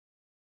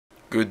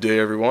Good day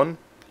everyone,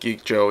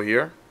 Geek Joe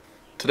here.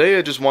 Today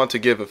I just want to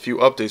give a few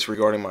updates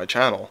regarding my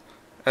channel,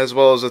 as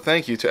well as a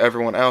thank you to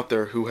everyone out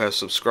there who has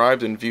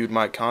subscribed and viewed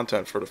my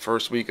content for the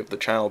first week of the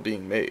channel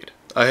being made.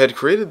 I had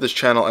created this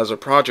channel as a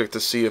project to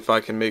see if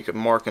I can make a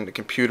mark in the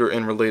computer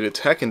and related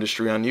tech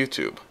industry on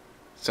YouTube,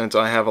 since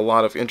I have a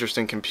lot of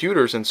interesting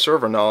computers and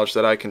server knowledge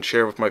that I can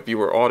share with my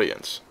viewer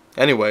audience.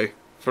 Anyway,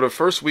 for the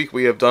first week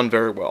we have done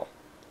very well,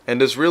 and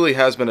this really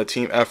has been a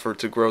team effort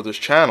to grow this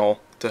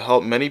channel to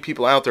help many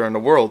people out there in the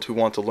world who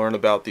want to learn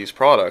about these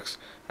products,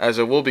 as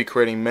I will be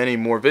creating many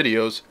more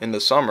videos in the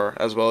summer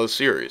as well as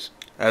series.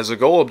 As a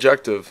goal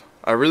objective,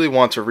 I really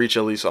want to reach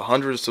at least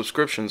 100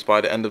 subscriptions by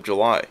the end of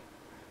July.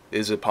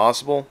 Is it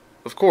possible?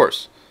 Of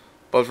course.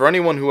 But for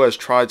anyone who has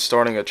tried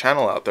starting a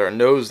channel out there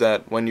knows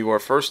that when you are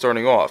first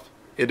starting off,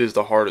 it is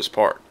the hardest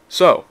part.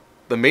 So,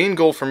 the main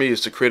goal for me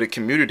is to create a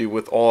community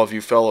with all of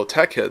you fellow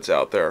tech heads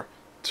out there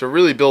to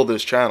really build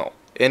this channel.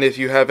 And if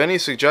you have any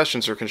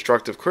suggestions or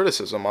constructive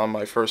criticism on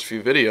my first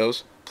few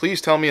videos,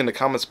 please tell me in the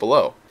comments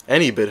below.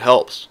 Any bit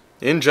helps.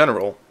 In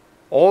general,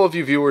 all of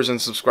you viewers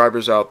and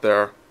subscribers out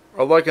there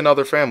are like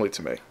another family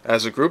to me,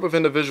 as a group of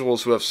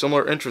individuals who have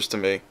similar interests to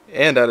me,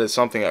 and that is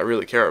something I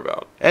really care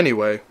about.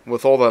 Anyway,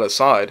 with all that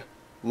aside,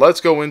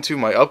 let's go into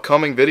my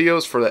upcoming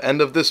videos for the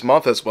end of this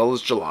month as well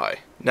as July.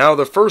 Now,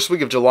 the first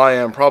week of July I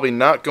am probably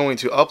not going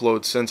to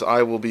upload since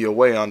I will be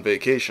away on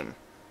vacation.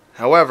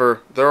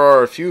 However, there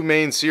are a few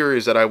main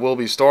series that I will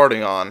be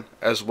starting on,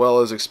 as well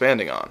as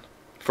expanding on.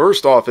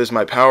 First off is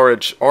my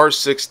PowerEdge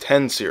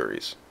R610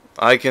 series.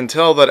 I can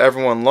tell that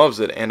everyone loves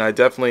it, and I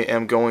definitely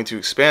am going to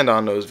expand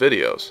on those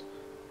videos.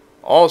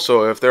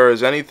 Also, if there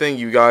is anything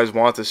you guys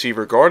want to see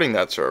regarding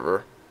that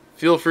server,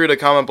 feel free to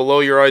comment below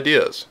your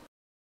ideas.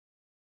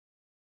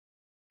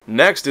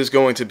 Next is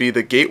going to be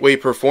the Gateway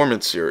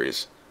Performance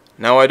series.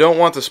 Now, I don't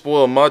want to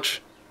spoil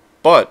much,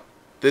 but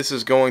this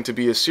is going to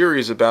be a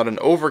series about an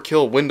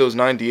overkill Windows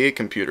 98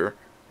 computer,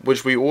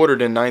 which we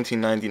ordered in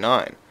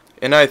 1999,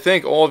 and I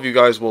think all of you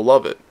guys will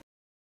love it.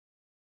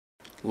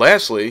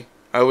 Lastly,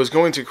 I was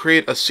going to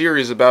create a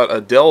series about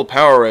a Dell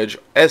PowerEdge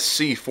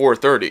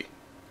SC430,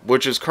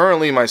 which is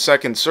currently my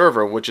second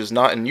server, which is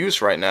not in use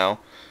right now,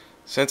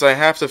 since I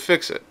have to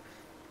fix it.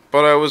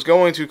 But I was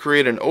going to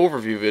create an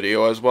overview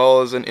video as well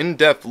as an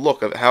in-depth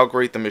look at how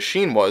great the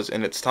machine was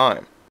in its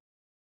time.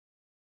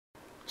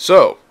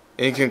 So,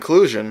 in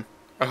conclusion,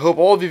 I hope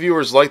all of you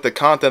viewers like the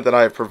content that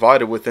I have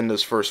provided within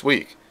this first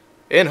week,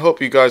 and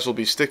hope you guys will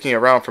be sticking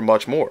around for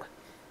much more.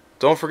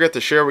 Don't forget to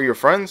share with your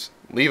friends,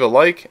 leave a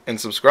like, and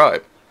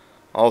subscribe.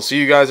 I'll see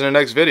you guys in the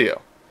next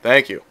video.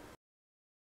 Thank you.